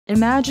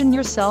Imagine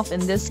yourself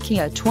in this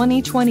Kia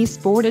 2020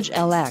 Sportage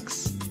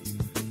LX.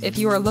 If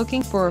you are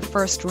looking for a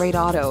first-rate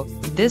auto,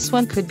 this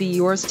one could be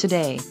yours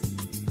today.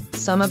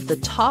 Some of the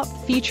top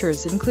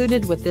features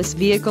included with this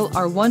vehicle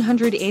are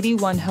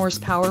 181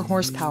 horsepower,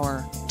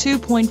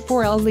 2.4L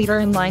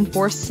inline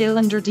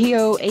 4-cylinder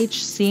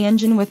DOHC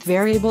engine with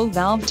variable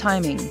valve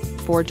timing,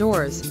 4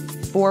 doors,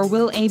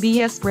 4-wheel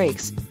ABS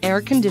brakes,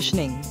 air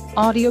conditioning,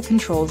 audio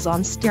controls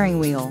on steering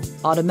wheel,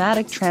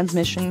 automatic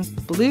transmission,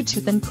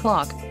 Bluetooth and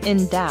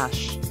clock-in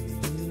dash.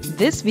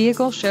 This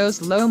vehicle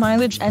shows low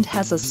mileage and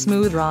has a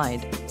smooth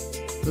ride.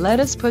 Let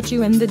us put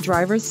you in the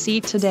driver's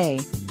seat today.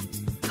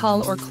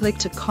 Call or click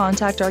to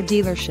contact our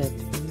dealership.